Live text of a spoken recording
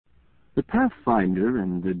The Pathfinder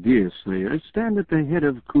and the Deerslayer stand at the head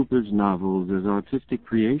of Cooper's novels as artistic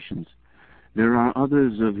creations. There are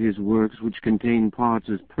others of his works which contain parts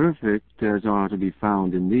as perfect as are to be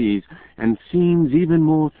found in these, and scenes even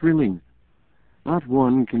more thrilling. Not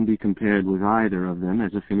one can be compared with either of them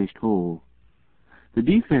as a finished whole. The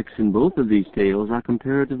defects in both of these tales are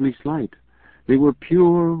comparatively slight. They were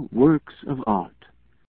pure works of art.